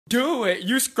Do it.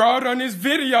 You scrolled on this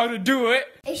video to do it.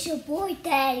 It's your boy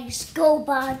Daddy's Go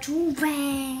by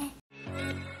Joovier.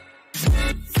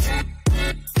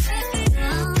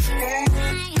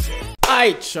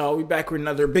 Alright, y'all, we back with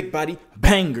another big body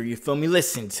banger, you feel me?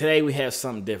 Listen, today we have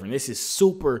something different. This is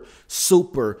super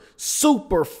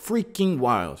freaking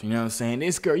wild, you know what I'm saying?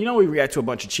 This girl, you know we react to a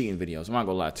bunch of cheating videos. I'm not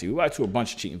gonna lie to you. We react to a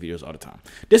bunch of cheating videos all the time.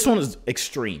 This one is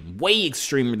extreme, way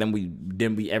extremer than we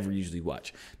ever usually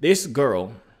watch. This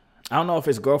girl, I don't know if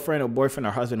it's girlfriend or boyfriend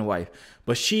or husband or wife,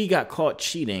 but she got caught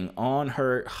cheating on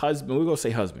her husband. We're gonna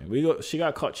say husband. She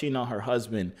got caught cheating on her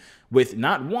husband with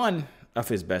not one of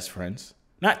his best friends,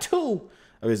 not two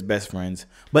of his best friends,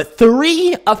 but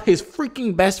three of his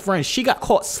freaking best friends. She got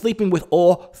caught sleeping with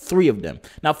all three of them.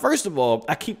 Now, first of all,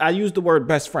 I use the word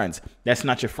best friends. That's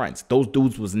not your friends. Those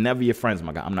dudes was never your friends,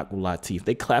 my guy. I'm not gonna lie to you. If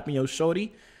they clapping your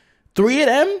shorty, three of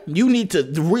them, you need to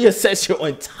reassess your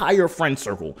entire friend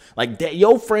circle. Like that,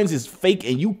 your friends is fake,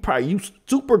 and you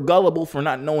super gullible for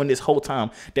not knowing this whole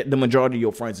time that the majority of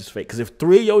your friends is fake. Because if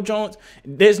three of your Jones,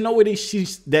 there's no way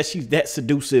she's that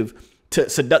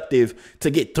seductive to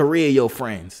get three of your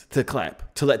friends to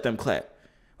clap, to let them clap.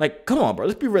 Like, come on, bro.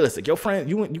 Let's be realistic. Your friend,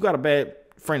 you got a bad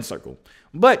friend circle.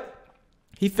 But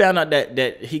he found out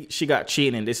that she got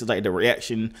cheated, and this is like the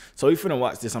reaction. So we finna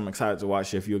watch this. I'm excited to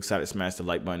watch it. If you're excited, smash the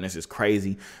like button. This is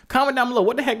crazy. Comment down below.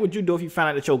 What the heck would you do if you found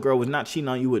out that your girl was not cheating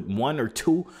on you with one or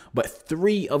two, but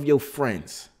three of your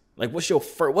friends? Like, what's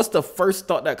the first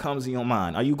thought that comes in your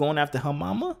mind? Are you going after her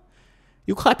mama?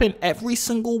 You clapping every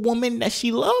single woman that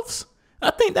she loves? I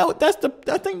think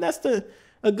that's a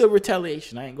good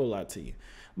retaliation. I ain't gonna lie to you.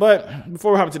 But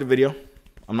before we hop into the video,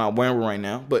 I'm not wearing one right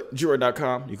now, but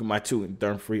Joovier.com, you can buy 2 and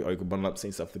they're free, or you can bundle up, save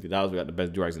yourself $50. We got the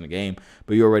best durags in the game,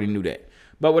 but you already knew that.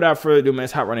 But without further ado, man,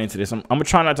 let's hop right into this. I'm gonna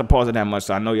try not to pause it that much,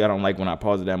 so I know y'all don't like when I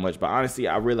pause it that much, but honestly,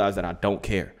 I realize that I don't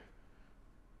care.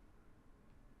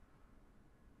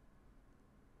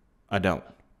 I don't.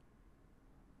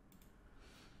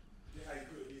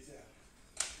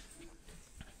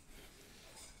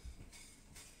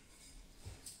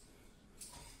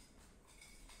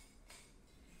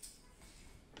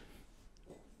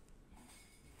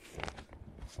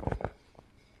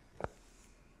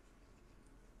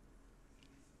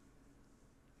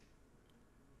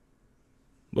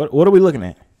 What are we looking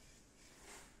at?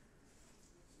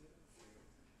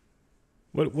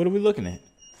 What are we looking at?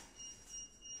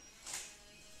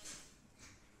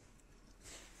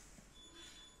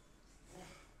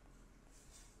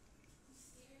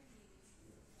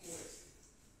 You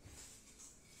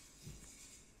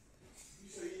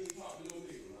say you ain't talk to no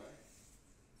nigga, right?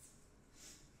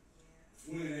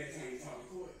 When that time you talk to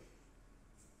Coy?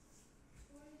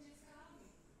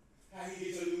 How he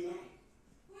get your new number?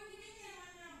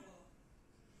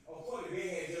 They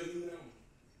had your new number.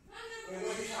 And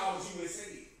what he called you and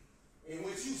said, and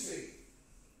what you said.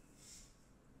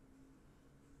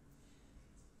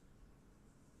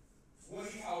 What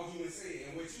he called you and said,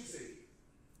 and what you said.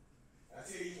 I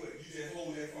tell you what, you just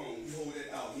hold that phone, you hold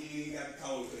that out. You ain't got to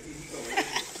call because here he goes.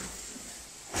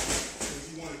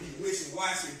 Because you want to be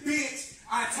wishy-washy. Bitch,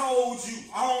 I told you,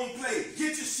 I don't play.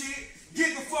 Get your shit,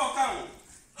 get the fuck on.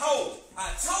 Ho,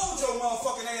 I told your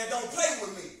motherfucking ass don't play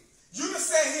with me. You can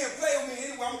stay here and play with me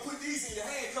anyway. I'm going to put these in your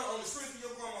hand, cut on the strength of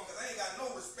your grandma, because I ain't got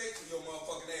no respect for your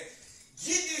motherfucking ass.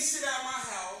 Get this shit out of my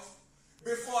house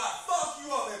before I fuck you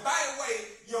up. And by the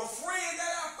way, your friend that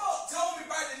I fucked told me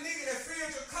about the nigga that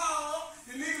filled your car,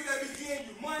 the nigga that be giving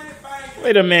you money, buying you.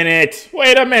 Wait a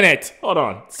minute. Hold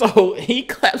on. So he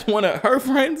clapped one of her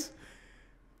friends?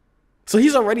 So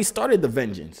he's already started the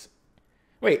vengeance.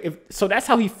 Wait, so that's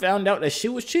how he found out that she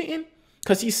was cheating?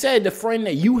 Because he said the friend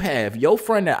that you have, your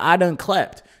friend that I done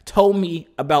clapped, told me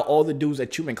about all the dudes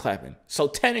that you been clapping. So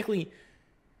technically,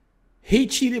 he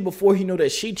cheated before he knew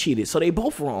that she cheated. So they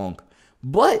both wrong.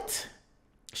 But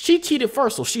she cheated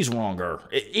first, so she's wronger.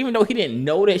 Even though he didn't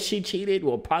know that she cheated,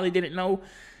 well, probably didn't know,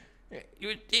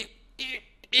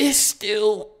 it's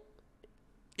still,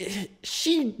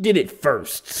 she did it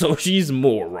first, so she's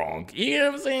more wrong. You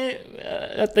know what I'm saying?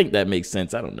 I think that makes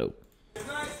sense. I don't know.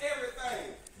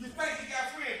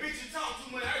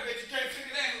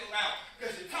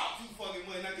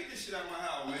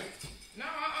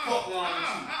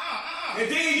 And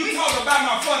then you talk about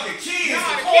my fucking kids. No,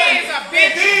 the kids are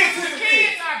bitches. The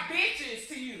kids are bitches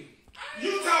to you.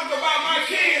 You talk about my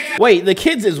kids. Wait, the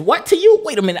kids is what to you?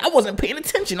 Wait a minute, I wasn't paying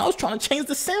attention. I was trying to change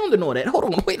the sound and all that. Hold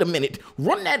on, wait a minute.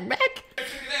 Run that back.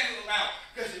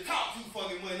 Because you talk too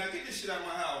fucking much. Now get this shit out of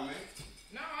my house, man.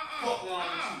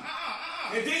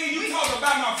 And then you talk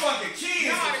about my fucking kids.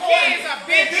 No, the kids are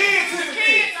bitches. The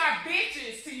kids are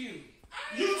bitches to you.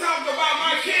 You talk about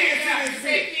my kids to this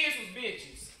bitch.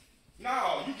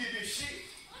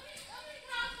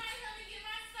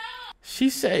 She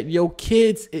said, "Yo,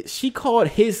 kids." She called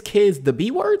his kids the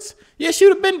B words. Yeah, she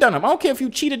would have been done them. I don't care if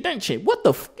you cheated, then shit. What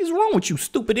the fuck is wrong with you,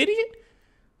 stupid idiot?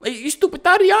 Like, you stupid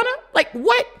Tatiana? Like,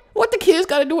 what? What the kids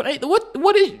got to do with it?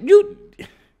 What is you?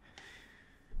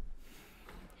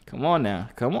 Come on now.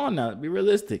 Come on now. Be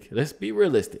realistic. Let's be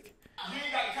realistic. You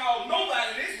ain't got to call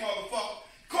nobody this motherfucker.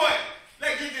 Coy,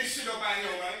 let's get this shit up out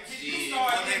here, man. You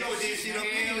start getting no shit up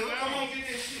in here. Come on, get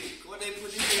this shit. What they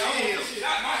put this shit out here? Shit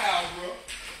out my house, bro.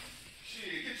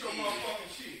 Shit, get your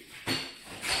motherfucking shit.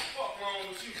 Fuck wrong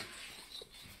with you,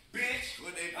 bitch.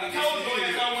 I told you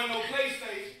that I want no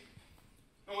PlayStation.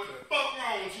 Know what the fuck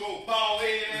wrong with you, old bald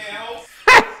headed asshole?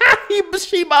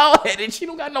 She bald headed. She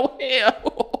don't got no hair.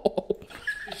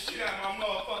 Get shit out my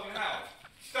motherfucking house.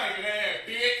 Stinking ass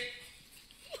bitch.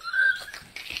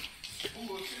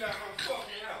 Bullshit out my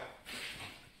fucking house.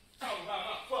 Talking about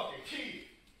my fucking kid.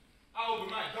 I open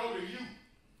my door to you.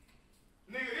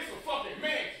 Nigga, this a fucking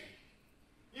mansion.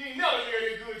 You ain't never hear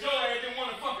this good. Your ass didn't want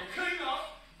to fucking clean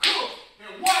up, cook,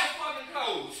 and wash fucking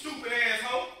clothes. Stupid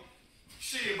asshole.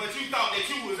 Shit, but you thought that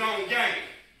you was on game.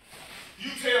 You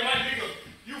tell my nigga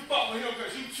you fuck with him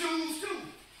because you choose to.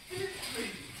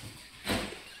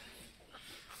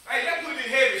 Hey, let's put this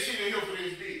heavy shit in here for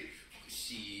this bitch.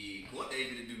 Shit, what they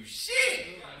gonna do?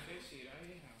 Shit.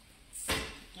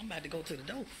 I'm about to go to the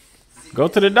door. Go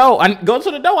to the door. Go to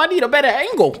the door. I need a better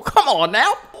angle. Come on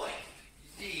now.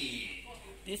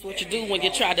 This is what you do when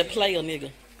you try to play a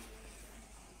nigga.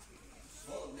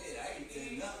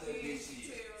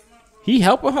 He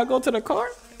helping her go to the car?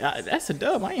 That's a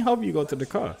dub. I ain't help you go to the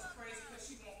car.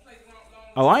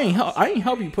 Oh, I ain't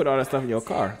help you put all that stuff in your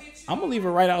car. I'm gonna leave it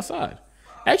right outside.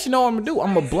 Actually, know what I'm gonna do?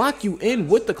 I'm gonna block you in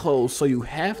with the clothes, so you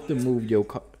have to move your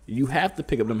car. You have to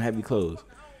pick up them heavy clothes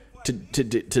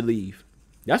to leave.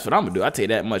 That's what I'm gonna do. I tell you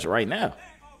that much right now.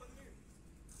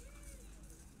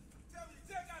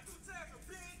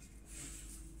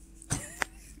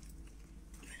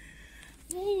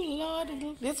 Oh Lord,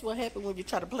 this what happened when you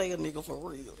try to play a nigga for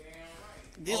real.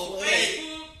 This what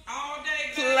All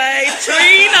day, play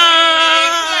Trina.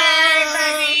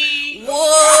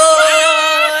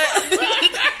 What?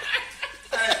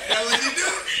 That what you do?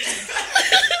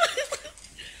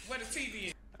 Where the TV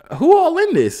is? Who all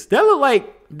in this? That look like.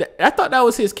 I thought that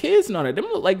was his kids and all that. Them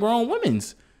look like grown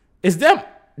women's. Is them?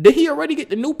 Did he already get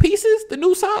the new pieces? The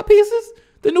new side pieces?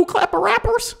 The new clapper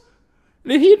rappers?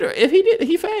 Did he? If he did,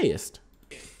 he fast.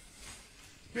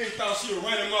 Bitch thought she was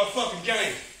running motherfucking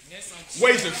game. That's some shit.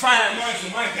 Wasting 5 months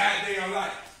of my goddamn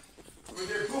life. With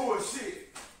that bullshit.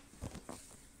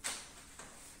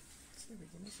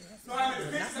 So I mean,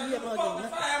 bitch said fucking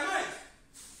 5 months.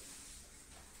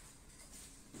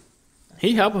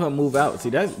 He helping her move out. See,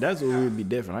 that's what would be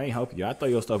different. I ain't helping you. I throw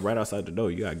your stuff right outside the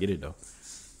door. You gotta get it though.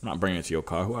 I'm not bringing it to your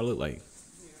car. Who I look like?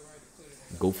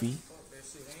 Goofy.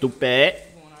 Stupid.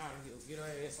 Going out of here. Get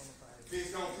her ass on the fire. Bitch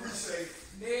don't appreciate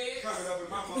coming up with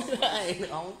my motherfucker. I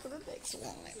ain't on to the next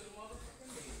one.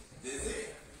 This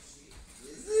it.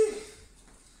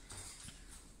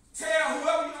 Tell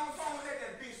whoever you on the phone with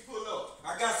that bitch pull up.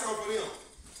 I got something for them.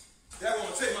 That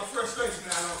won't take my frustration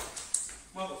out on.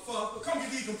 Motherfucker, come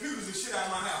get these computers and shit out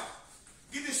of my house.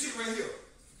 Get this shit right here.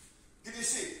 Get this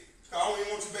shit. Cause I don't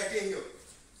even want you back in here.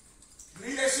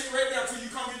 Leave that shit right there till you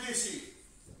come get this shit.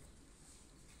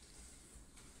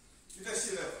 Get that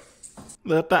shit up.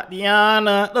 Little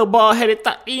Tatiana, little bald-headed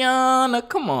Tatiana.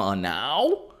 Come on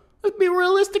now. Let's be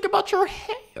realistic about your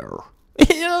hair. You know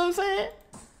what I'm saying?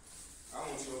 I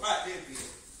want you about that bitch.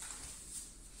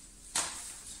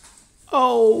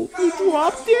 Oh, you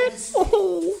dropped it?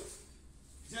 Oh.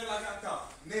 Just like I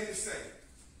thought. Name the same.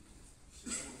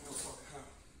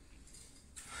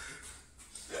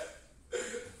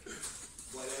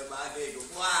 Whatever my nigga,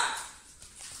 boy.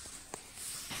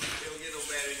 They don't get no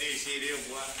better than this shit here,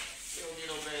 boy. They don't get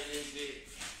no better than this shit.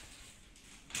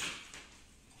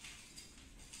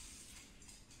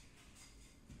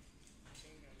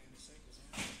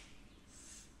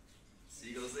 She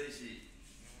gonna say shit.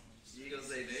 She gonna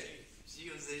say that. She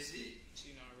gonna say shit. She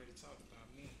done already talked about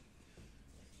me.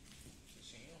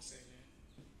 She ain't gonna say that.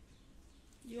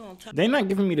 You on top They not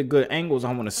giving me the good angles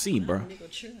I want to see, bro. of a nigga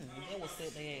churn. That was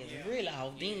set their ass real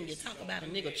off. Then you talk about a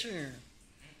nigga churn.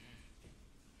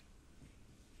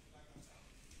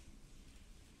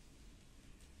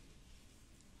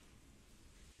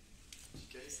 She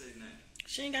can't say nothing.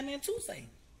 She ain't got nothing to say.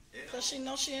 Cause she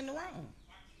know she in the wrong.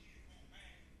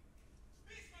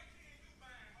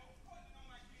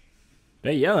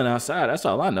 They yelling outside. That's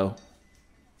all I know.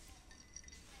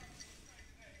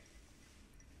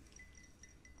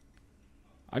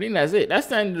 I think that's it. That's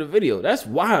the end of the video. That's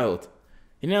wild.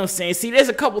 You know what I'm saying? See, there's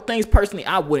a couple things personally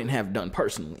I wouldn't have done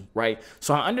personally, right?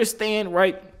 So I understand,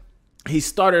 right? He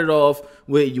started off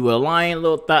with you a lying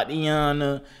little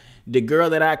Tatiana. The girl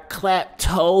that I clapped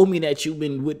told me that you've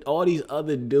been with all these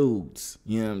other dudes.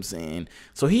 You know what I'm saying?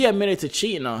 So he admitted to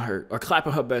cheating on her or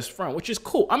clapping her best friend, which is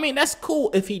cool. I mean, that's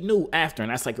cool if he knew after,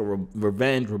 and that's like a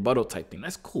revenge rebuttal type thing.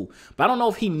 That's cool. But I don't know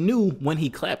if he knew when he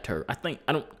clapped her.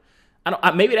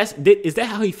 Maybe is that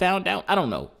how he found out? I don't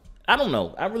know. I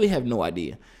really have no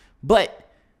idea. But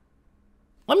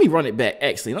let me run it back.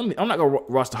 Actually, I'm not gonna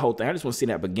rush the whole thing. I just want to see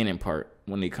that beginning part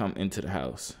when they come into the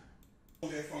house.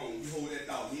 Hold that phone. You hold that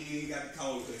thought. He ain't got to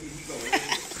call because he going.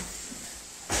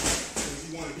 Because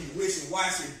you want to be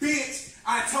wishy-washy. Bitch,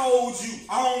 I told you.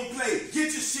 I don't play.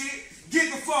 Get your shit. Get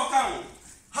the fuck on.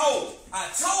 Ho, I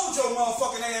told your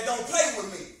motherfucking ass don't play with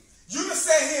me. You can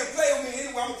sit here and play with me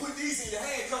anyway. I'm going to put these in your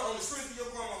hand, cut on the strength of your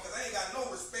grandma because I ain't got no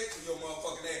respect for your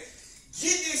motherfucking ass.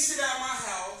 Get this shit out of my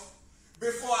house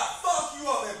before I fuck you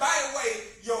up. And by the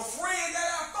way, your friend that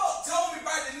I fucked told me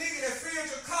about the nigga that filled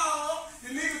your car, the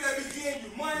nigga that be getting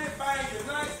you money, buying your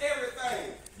lunch,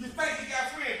 everything. You think you got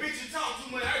friends, bitch, you talk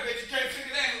too much, I bet you can't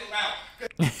figure that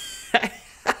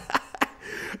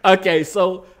out. Okay,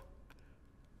 so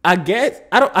I guess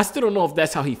I still don't know if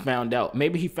that's how he found out.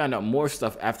 Maybe he found out more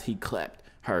stuff after he clapped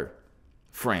her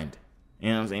friend. You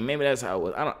know what I'm saying? Maybe that's how it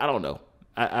was. I don't know.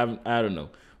 I don't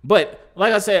know. But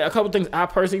like I said, a couple things I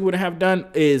personally wouldn't have done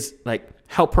is like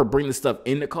help her bring the stuff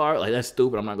in the car. Like, that's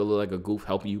stupid. I'm not gonna look like a goof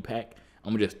helping you pack.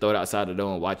 I'm gonna just throw it outside the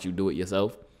door and watch you do it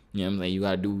yourself. You know what I'm saying? You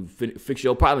gotta fix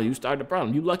your problem. You started the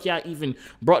problem. You lucky I even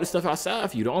brought the stuff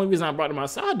outside for you. The only reason I brought them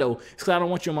outside though is because I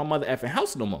don't want you in my mother effing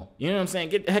house no more. You know what I'm saying?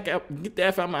 Get the heck out, get the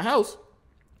F out of my house.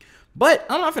 But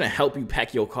I'm not gonna help you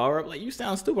pack your car up. Like, you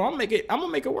sound stupid. I'm gonna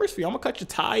make it worse for you. I'm gonna cut your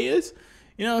tires.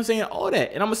 You know what I'm saying? All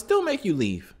that, and I'm gonna still make you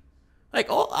leave. Like,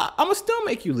 I'm gonna still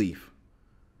make you leave.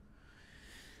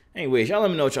 Anyways, y'all let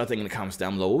me know what y'all think in the comments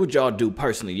down below. What would y'all do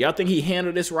personally? Y'all think he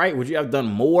handled this right? Would you have done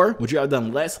more? Would you have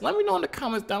done less? Let me know in the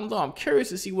comments down below. I'm curious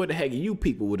to see what the heck you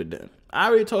people would have done. I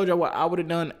already told y'all what I would have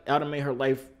done. I would have made her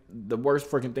life the worst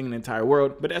freaking thing in the entire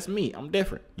world. But that's me. I'm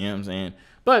different. You know what I'm saying?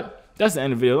 But that's the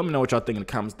end of the video. Let me know what y'all think in the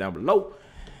comments down below.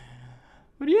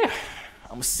 But yeah,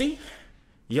 I'm gonna see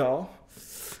y'all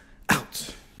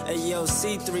out. Hey yo,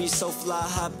 C3 so fly,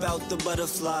 hop out the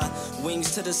butterfly.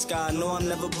 Wings to the sky, no I'm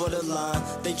never borderline.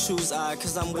 They choose I,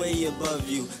 cause I'm way above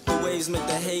you. The waves make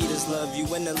the haters love you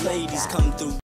when the ladies come through.